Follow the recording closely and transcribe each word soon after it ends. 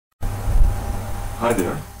Hi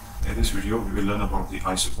there. In this video, we will learn about the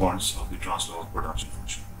isoquants of the Translog production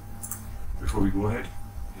function. Before we go ahead,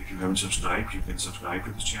 if you haven't subscribed, you can subscribe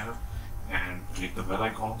to this channel and click the bell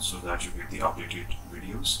icon so that you get the updated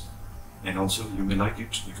videos. And also, you may like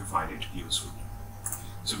it if you find it useful.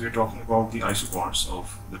 So we are talking about the isoquants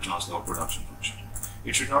of the Translog production function.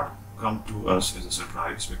 It should not come to us as a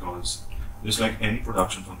surprise because just like any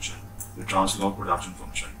production function, the Translog production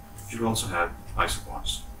function should also have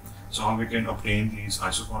isoquants. So how we can obtain these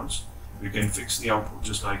isoquants? We can fix the output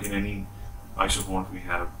just like in any isoquant we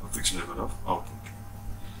have a fixed level of output.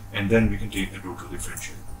 And then we can take the total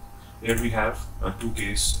differential. Here we have a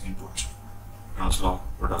two-case input Translog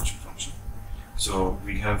production function. So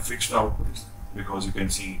we have fixed output because you can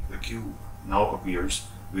see the Q now appears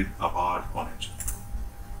with a bar on it.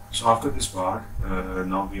 So after this bar,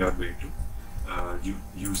 now we are going to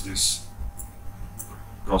use this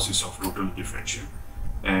process of total differential.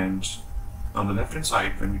 And on the left hand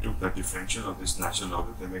side, when we took the differential of this natural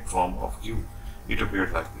logarithmic form of Q, it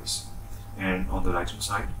appeared like this. And on the right hand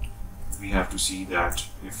side, we have to see that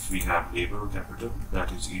if we have labor or capital,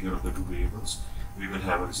 that is either of the two variables, we will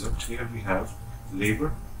have a result. Here we have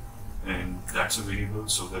labor, and that's a variable,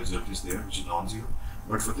 so the result is there, which is non-zero.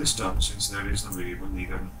 But for this term, since there is no variable,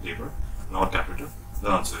 neither labor nor capital, the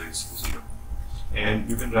answer is 0. And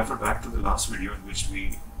you can refer back to the last video in which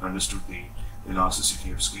we understood the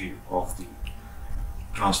elasticity of scale of the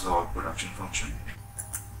Translog production function.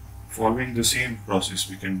 Following the same process,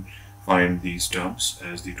 we can find these terms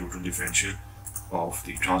as the total differential of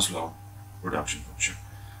the Translog production function.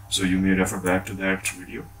 So you may refer back to that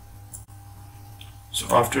video.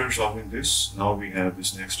 So after solving this, now we have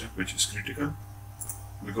this next step, which is critical,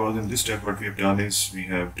 because in this step what we have done is we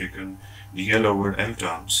have taken dl over L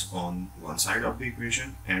terms on one side of the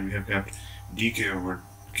equation, and we have kept dk over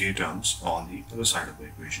k terms on the other side of the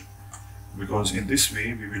equation, because in this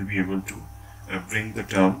way we will be able to bring the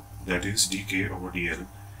term that is dk over dl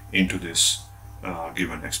into this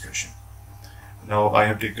given expression. Now I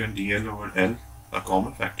have taken dl over L, a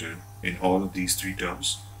common factor in all of these three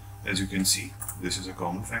terms. As you can see, this is a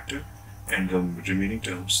common factor, and the remaining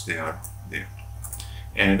terms, they are there.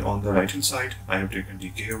 And on the right hand side, I have taken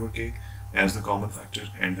dk over k as the common factor,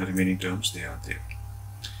 and the remaining terms, they are there.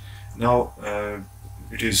 Now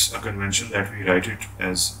it is a convention that we write it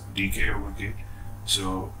as dk over k,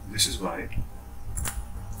 so this is why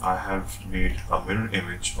I have made a mirror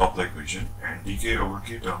image of the equation, and dk over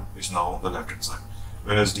k term is now on the left hand side,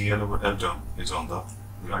 whereas dl over L term is on the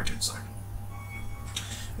right hand side.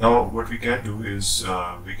 Now what we can do is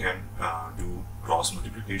we can do cross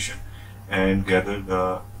multiplication and gather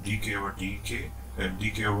the dk over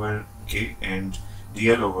dk over k and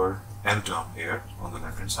dl over L term here on the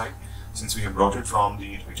left hand side. Since we have brought it from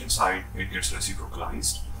the right hand side, it gets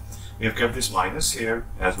reciprocalized. We have kept this minus here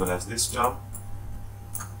as well as this term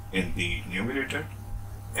in the numerator,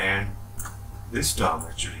 and this term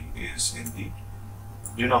actually is in the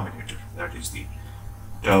denominator, that is the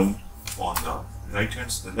term on the left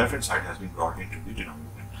hand side has been brought into the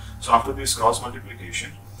denominator. So after this cross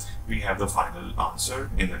multiplication, we have the final answer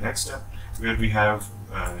in the next step, where we have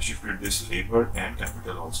shifted this labor and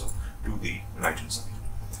capital also to the right hand side,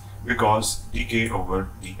 because dk over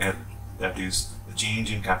dl, that is the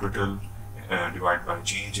change in capital divided by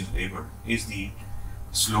change in labor, is the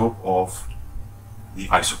slope of the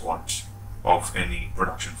isoquant of any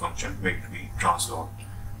production function, may it be Translog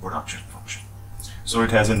production function. So it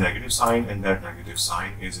has a negative sign, and that negative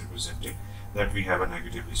sign is representing that we have a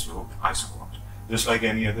negatively sloped isoquant. Just like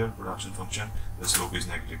any other production function, the slope is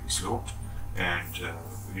negatively sloped, and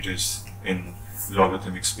it is in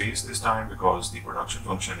logarithmic space this time because the production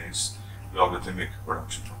function is logarithmic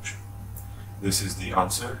production function. This is the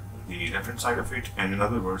answer, the left hand side of it, and in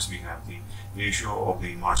other words, we have the ratio of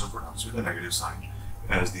the marginal products with a negative sign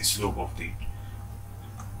as the slope of the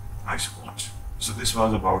isoquant. So this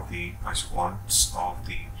was about the isoquants of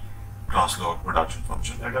the Translog production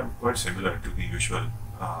function that are quite similar to the usual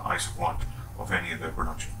isoquant of any other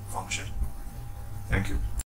production function. Thank you.